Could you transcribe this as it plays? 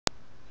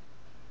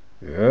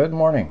Good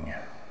morning.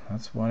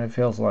 That's what it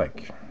feels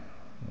like.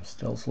 I'm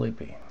still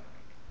sleepy.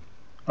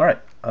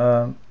 Alright,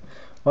 what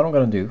I'm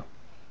gonna do,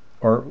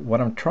 or what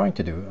I'm trying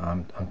to do,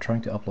 I'm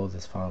trying to upload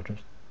this file,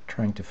 just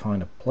trying to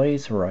find a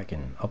place where I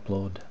can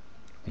upload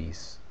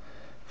these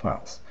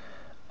files.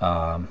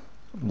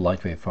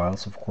 LightWave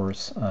files, of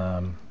course,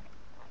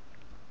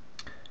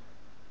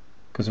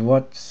 because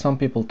what some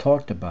people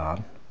talked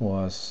about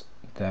was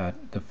that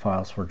the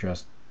files were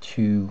just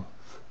too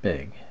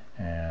big,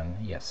 and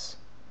yes,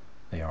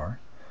 they are.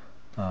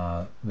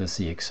 The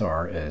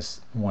CXR is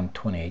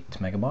 128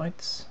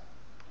 megabytes.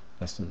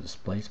 That's the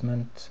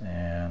displacement,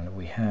 and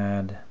we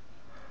had,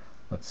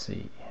 let's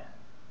see,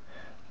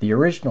 the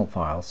original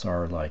files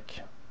are like,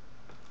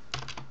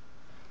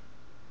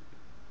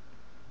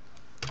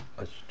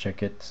 let's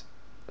check it,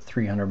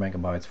 300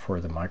 megabytes for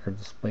the micro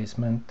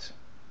displacement,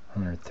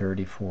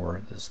 130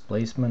 for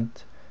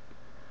displacement,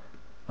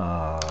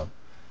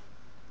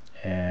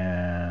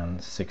 and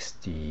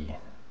 60,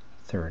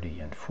 30,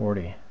 and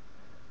 40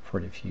 for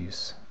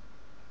diffuse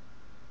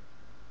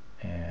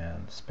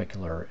and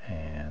specular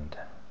and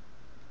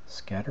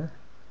scatter.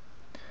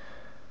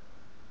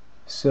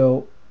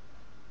 So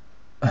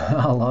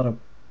a lot of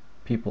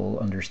people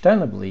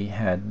understandably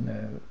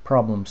had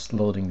problems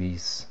loading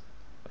these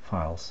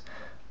files,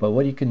 but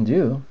what you can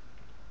do,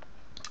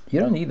 you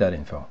don't need that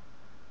info.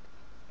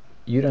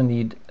 You don't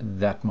need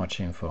that much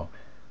info.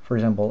 For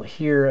example,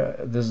 here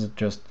this is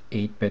just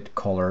 8-bit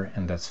color,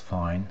 and that's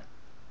fine.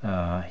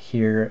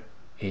 Here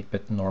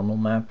 8-bit normal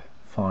map,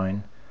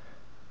 fine,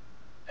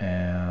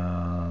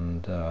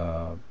 and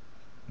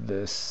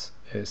this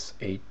is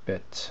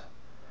 8-bit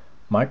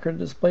micro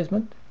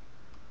displacement,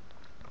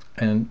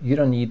 and you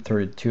don't need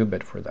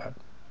 32-bit for that.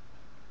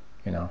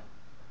 You know,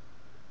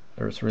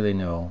 there's really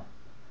no,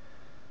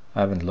 I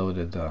haven't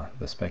loaded the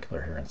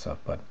specular here and stuff,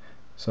 but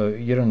so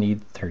you don't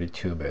need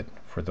 32-bit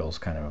for those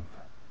kind of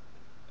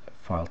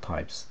file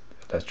types.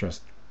 That's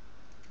just,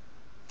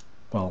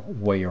 well,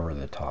 way over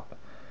the top.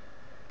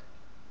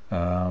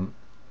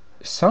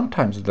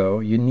 Sometimes though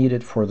you need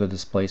it for the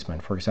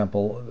displacement. For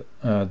example,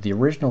 the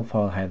original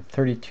file had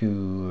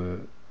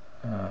 32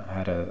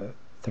 had a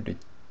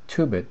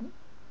 32-bit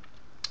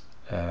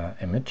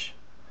image,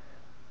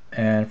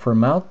 and for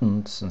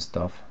mountains and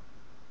stuff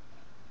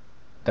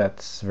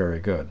that's very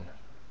good,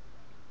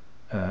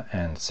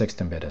 and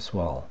 16-bit as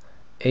well.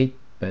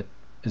 8-bit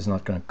is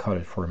not going to cut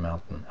it for a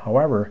mountain.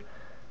 However,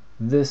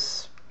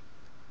 this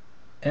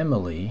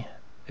Emily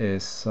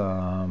is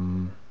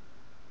high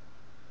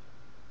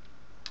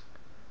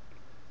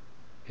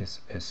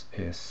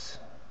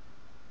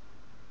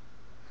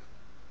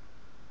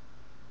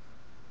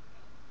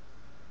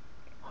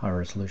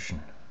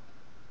resolution.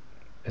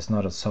 It's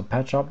not a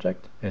subpatch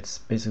object, it's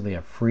basically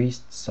a free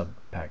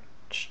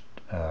subpatched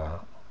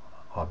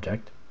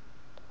object,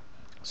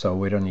 so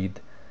we don't need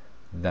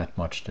that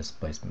much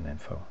displacement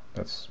info.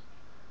 There's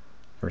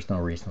no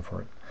reason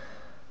for it.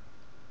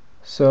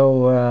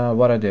 So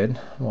what I did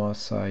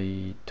was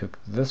I took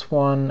this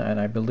one, and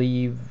I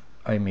believe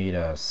I made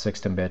a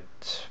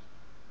 16-bit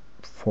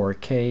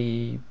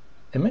 4K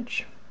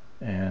image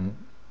and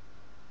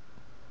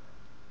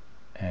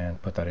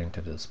put that into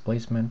the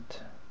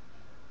displacement.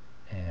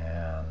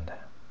 And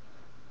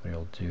what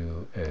you'll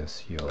do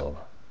is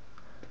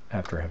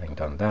after having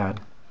done that,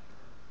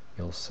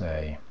 you'll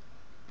say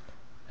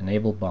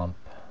enable bump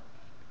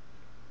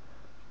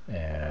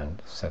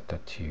and set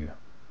that to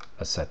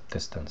a set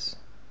distance.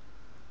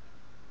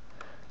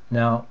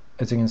 Now,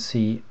 as you can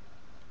see,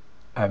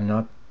 I've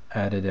not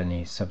added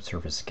any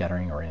subsurface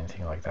scattering or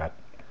anything like that,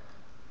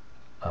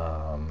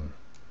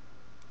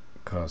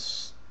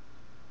 because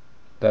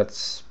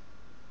that's,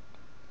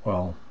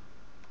 well,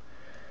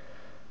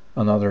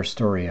 another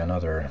story,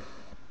 another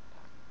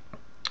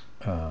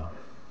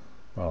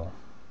well,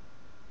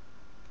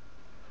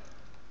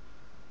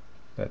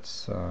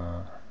 that's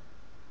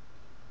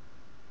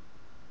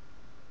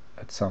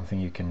something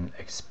you can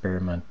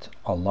experiment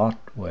a lot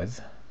with,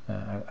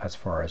 as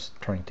far as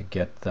trying to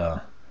get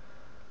the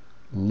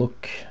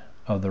look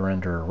of the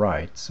render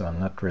right. So I'm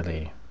not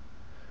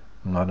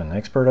an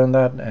expert on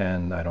that,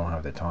 and I don't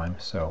have the time,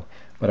 so,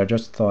 but I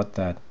just thought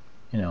that,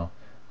 you know,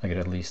 I could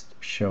at least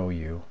show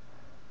you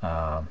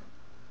how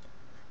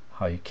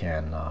you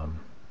can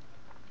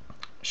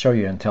show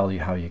you and tell you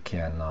how you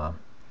can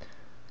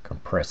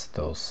compress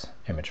those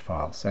image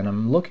files. And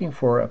I'm looking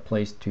for a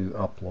place to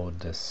upload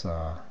this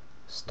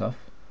stuff,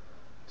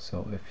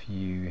 so if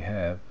you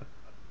have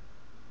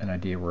an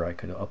idea where I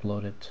could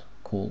upload it,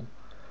 cool.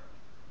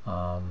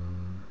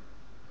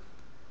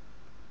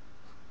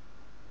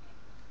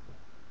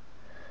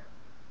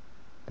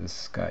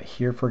 This guy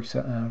here, for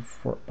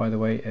example, by the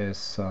way,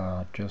 is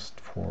just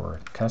for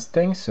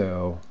testing.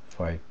 So if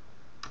I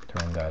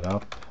turn that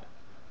up,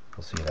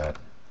 you'll see that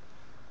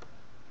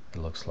it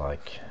looks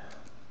like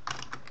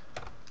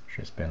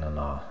she's been in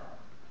a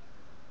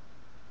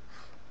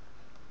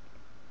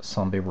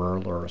zombie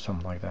world or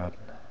something like that.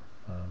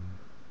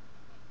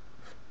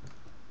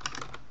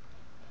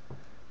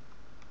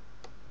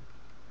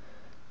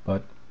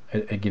 But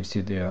it gives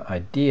you the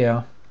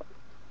idea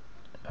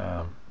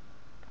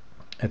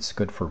it's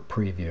good for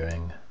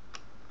previewing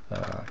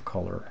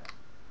color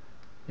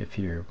if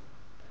you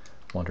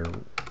wonder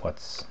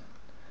what's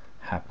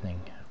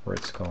happening, where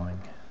it's going.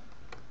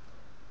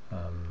 The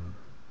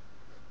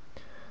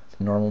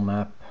normal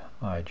map,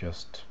 I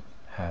just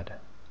had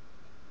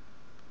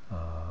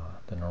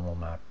the normal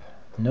map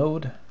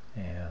node,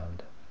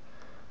 and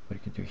what you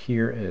can do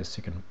here is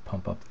you can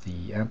pump up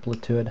the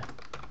amplitude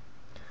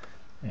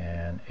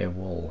and it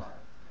will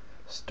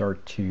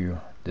start to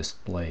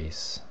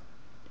displace,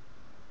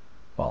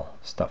 well,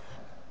 stuff.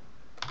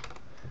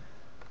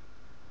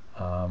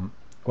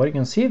 What you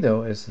can see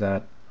though is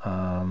that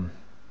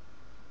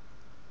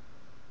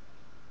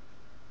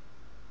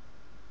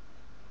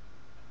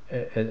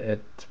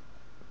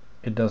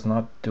it does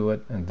not do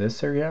it in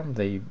this area.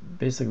 They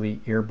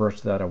basically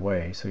airbrush that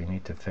away, so you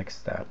need to fix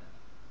that.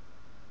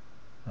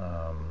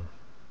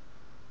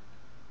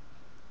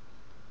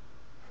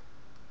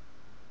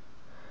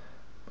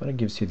 But it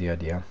gives you the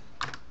idea.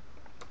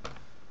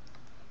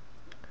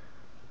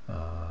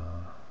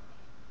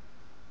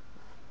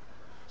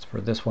 So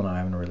for this one, I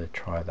haven't really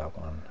tried that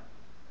one.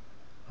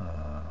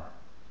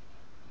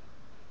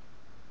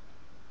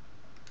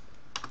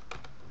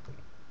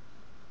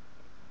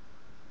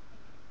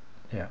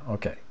 Yeah,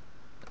 okay.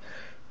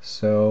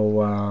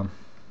 So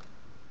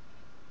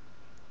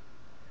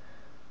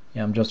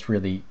yeah, I'm just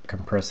really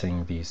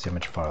compressing these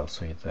image files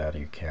so that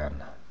you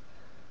can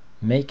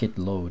make it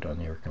load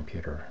on your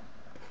computer.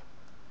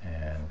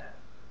 And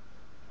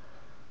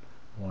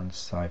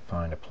once I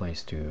find a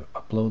place to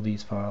upload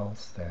these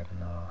files, then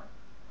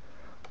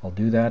I'll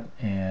do that,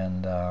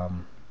 and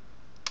then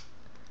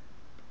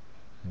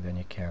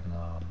you can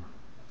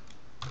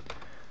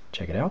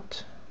check it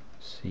out,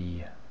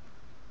 see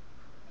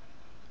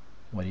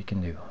what you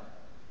can do.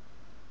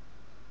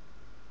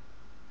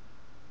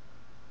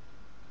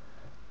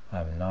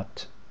 I've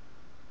not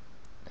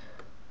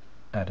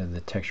added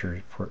the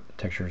textures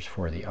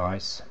for the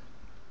eyes,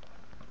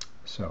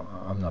 so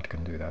I'm not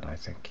going to do that. I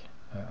think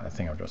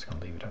I'm just going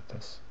to leave it at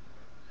this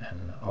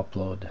and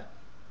upload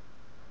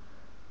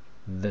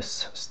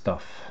this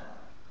stuff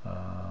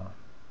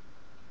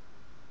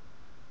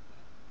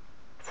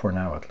for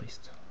now, at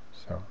least.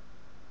 So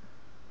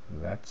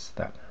that's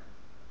that.